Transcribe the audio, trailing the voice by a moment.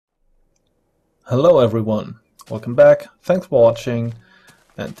Hello everyone, welcome back, thanks for watching,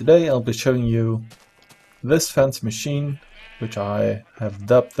 and today I'll be showing you this fancy machine, which I have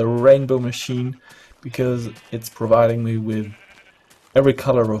dubbed the Rainbow Machine because it's providing me with every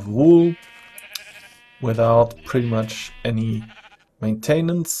color of wool without pretty much any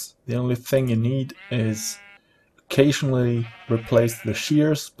maintenance. The only thing you need is occasionally replace the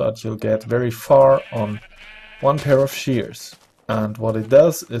shears, but you'll get very far on one pair of shears. And what it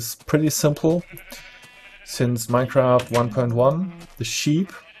does is pretty simple. Since Minecraft 1.1, the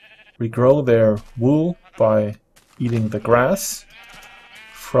sheep regrow their wool by eating the grass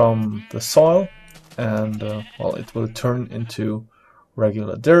from the soil, and well, it will turn into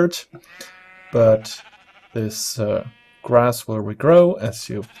regular dirt, but this grass will regrow, as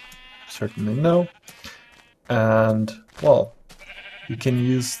you certainly know, and well, you can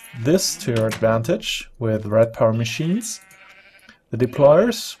use this to your advantage with RedPower machines. The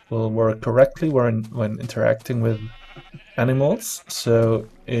deployers will work correctly when interacting with animals. So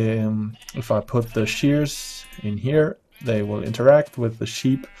if I put the shears in here, they will interact with the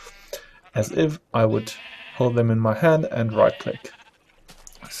sheep as if I would hold them in my hand and right click.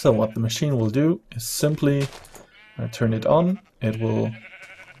 So what the machine will do is simply turn it on. It will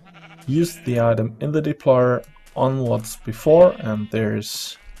use the item in the deployer on what's before, and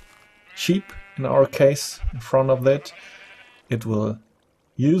there's sheep in our case in front of it. It will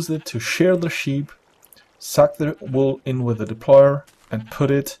use it to shear the sheep, suck the wool in with the deployer, and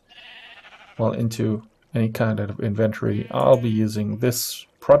put it into any kind of inventory. I'll be using this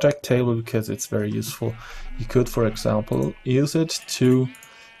project table because it's very useful. You could, for example, use it to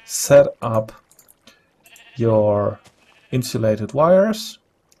set up your insulated wires,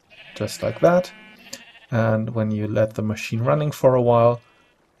 just like that. And when you let the machine running for a while,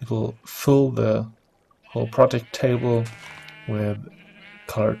 it will fill the whole project table with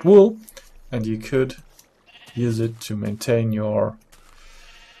colored wool, and you could use it to maintain your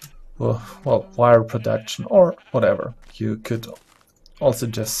wire production or whatever. You could also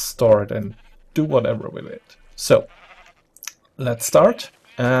just store it and do whatever with it. So let's start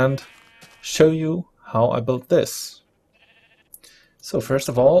and show you how I built this. So first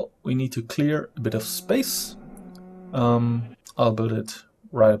of all, we need to clear a bit of space. I'll build it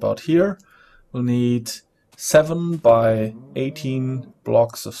right about here. We'll need 7 by 18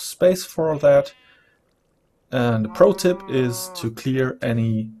 blocks of space for that. And the pro tip is to clear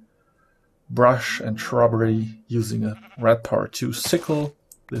any brush and shrubbery using a RedPower2 sickle.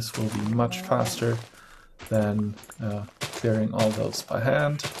 This will be much faster than clearing all those by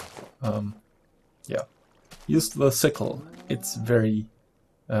hand. Yeah, use the sickle. It's very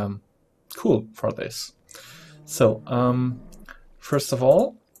cool for this. So first of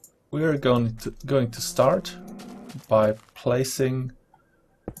all, we are going to start by placing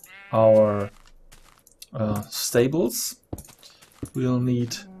our stables. We'll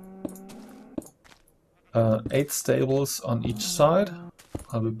need 8 stables on each side.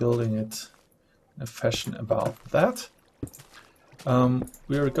 I'll be building it in a fashion about that.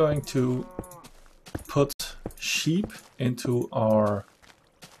 We are going to put sheep into our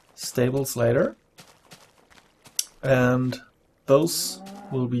stables later, and those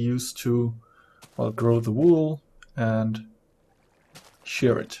will be used to grow the wool and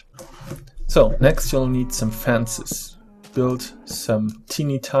shear it. So next you'll need some fences. Build some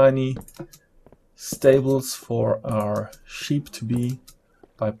teeny tiny stables for our sheep to be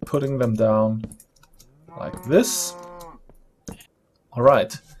by putting them down like this.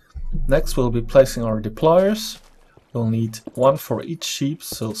 Alright, next we'll be placing our deployers. We'll need 1 for each sheep,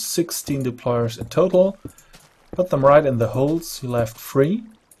 so 16 deployers in total. Put them right in the holes you left free,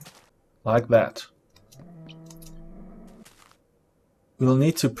 like that. We'll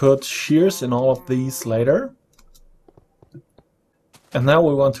need to put shears in all of these later. And now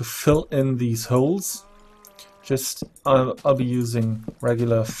we want to fill in these holes. I'll be using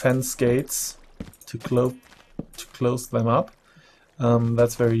regular fence gates to close them up.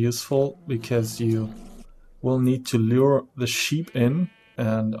 That's very useful because you will need to lure the sheep in,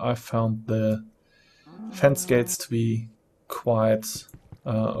 and I found the fence gates to be quite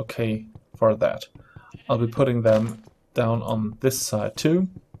okay for that. I'll be putting them down on this side too.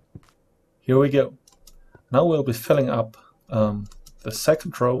 Here we go. Now we'll be filling up the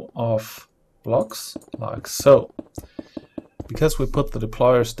second row of blocks like so. Because we put the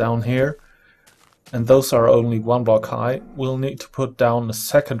deployers down here and those are only 1 block high, we'll need to put down the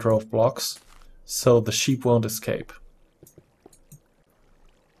second row of blocks so the sheep won't escape.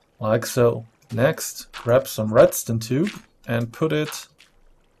 Like so. Next, grab some redstone tube and put it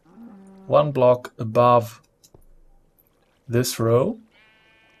 1 block above this row.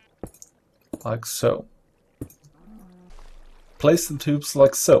 like so. Place the tubes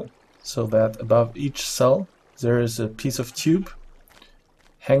like so that above each cell there is a piece of tube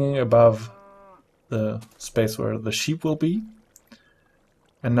hanging above the space where the sheep will be.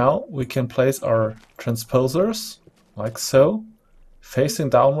 And now we can place our transposers like so, facing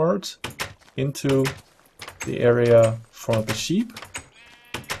downward into the area for the sheep.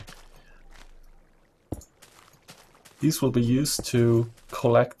 These will be used to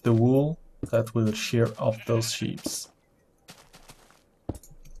collect the wool that will shear off those sheeps.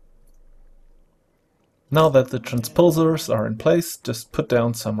 Now that the transposers are in place, just put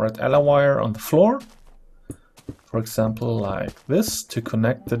down some red alloy wire on the floor. For example, like this, to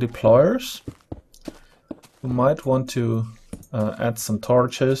connect the deployers. You might want to add some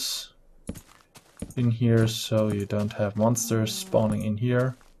torches in here so you don't have monsters spawning in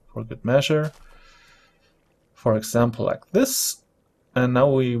here for good measure. For example, like this. And now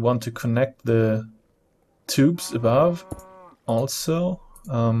we want to connect the tubes above. Also,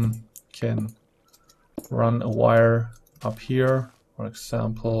 can run a wire up here, for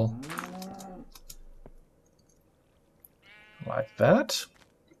example, like that.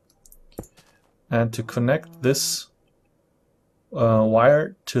 And to connect this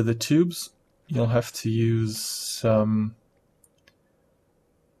wire to the tubes, you'll have to use some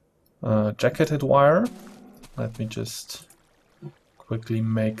jacketed wire. Let me just quickly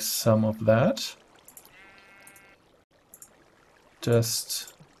make some of that.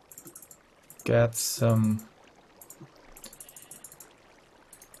 Just get some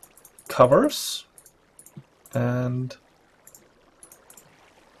covers and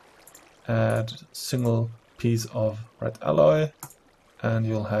add single piece of red alloy, and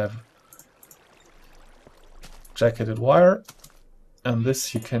you'll have jacketed wire, and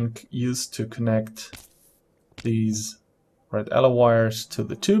this you can use to connect these red alloy wires to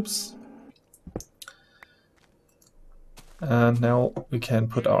the tubes. And now we can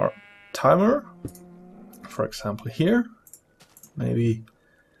put our timer, for example here, maybe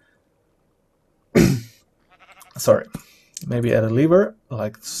maybe add a lever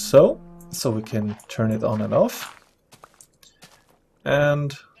like so we can turn it on and off.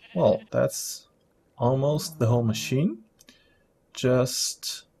 And well, that's almost the whole machine.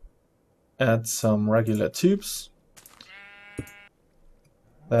 Just add some regular tubes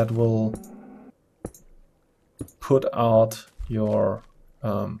that will put out your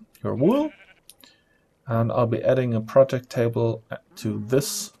wool, and I'll be adding a project table to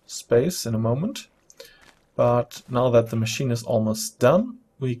this space in a moment. But now that the machine is almost done,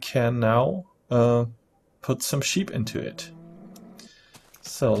 we can now put some sheep into it.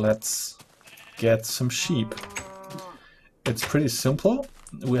 So let's get some sheep. It's pretty simple.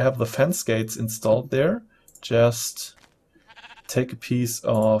 We have the fence gates installed there. Just take a piece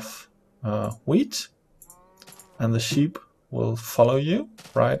of wheat and the sheep will follow you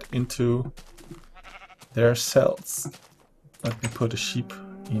right into their cells. Let me put a sheep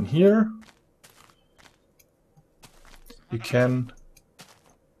in here. You can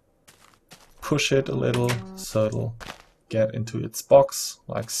push it a little so it'll get into its box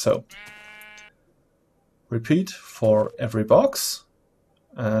like so. Repeat for every box,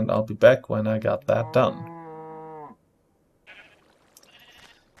 and I'll be back when I got that done.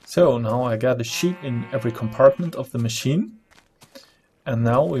 So now I got a sheep in every compartment of the machine, and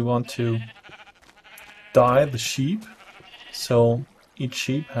now we want to dye the sheep so each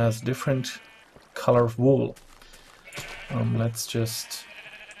sheep has different color of wool. Let's just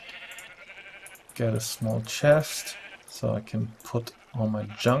get a small chest so I can put all my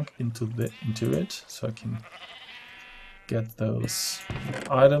junk into it, so I can get those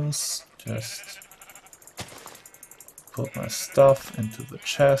items. Just put my stuff into the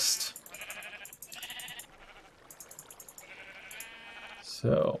chest.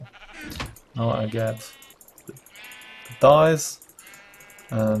 So now I get the dyes,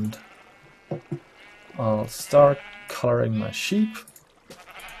 and I'll start coloring my sheep.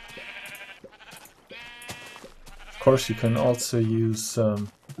 Of course, you can also use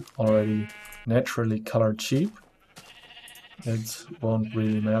already naturally colored sheep. It won't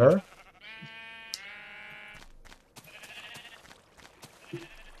really matter.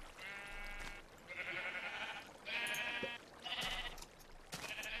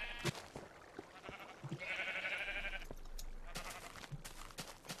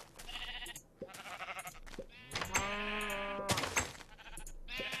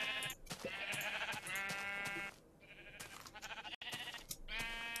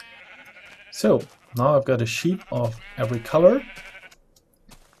 So now I've got a sheep of every color.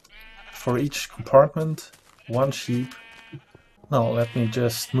 For each compartment, one sheep. Now let me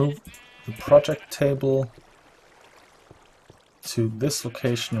just move the project table to this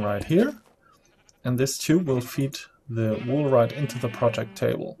location right here, and this tube will feed the wool right into the project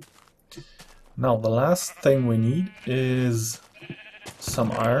table. Now the last thing we need is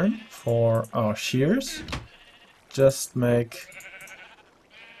some iron for our shears. Just make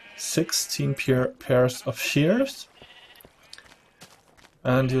 16 pairs of shears,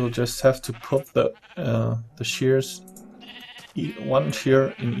 and you'll just have to put the shears, one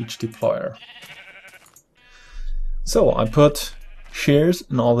shear in each deployer. So I put shears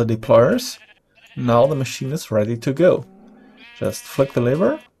in all the deployers. Now the machine is ready to go. Just flick the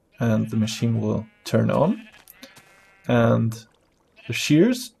lever and the machine will turn on, and the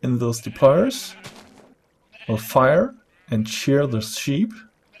shears in those deployers will fire and shear the sheep,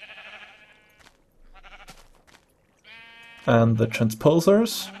 and the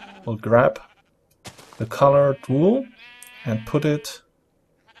transposers will grab the colored wool and put it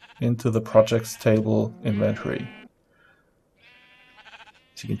into the project's table inventory.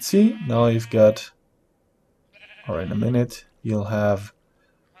 As you can see, now you've got, or in a minute, you'll have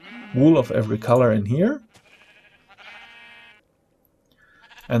wool of every color in here,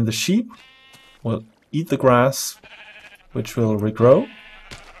 and the sheep will eat the grass, which will regrow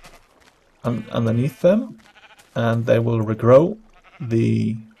underneath them, and they will regrow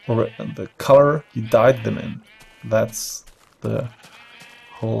the color you dyed them in. That's the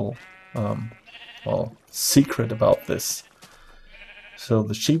whole well, secret about this. So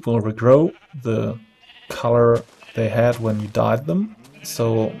the sheep will regrow the color they had when you dyed them,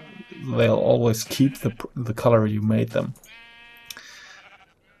 so they'll always keep the color you made them.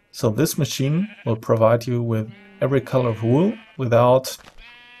 So this machine will provide you with every color of wool without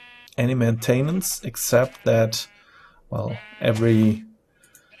any maintenance, except that, well, every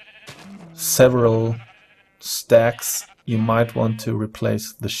several stacks you might want to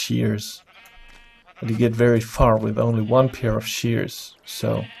replace the shears. But you get very far with only one pair of shears,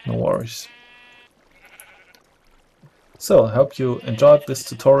 so no worries. So I hope you enjoyed this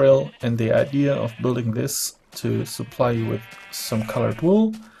tutorial and the idea of building this to supply you with some colored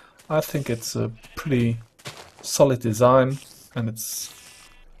wool. I think it's a pretty solid design, and it's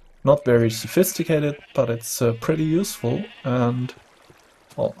not very sophisticated, but it's pretty useful, and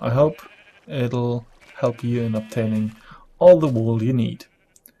well, I hope it'll help you in obtaining all the wool you need.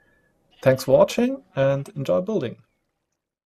 Thanks for watching and enjoy building.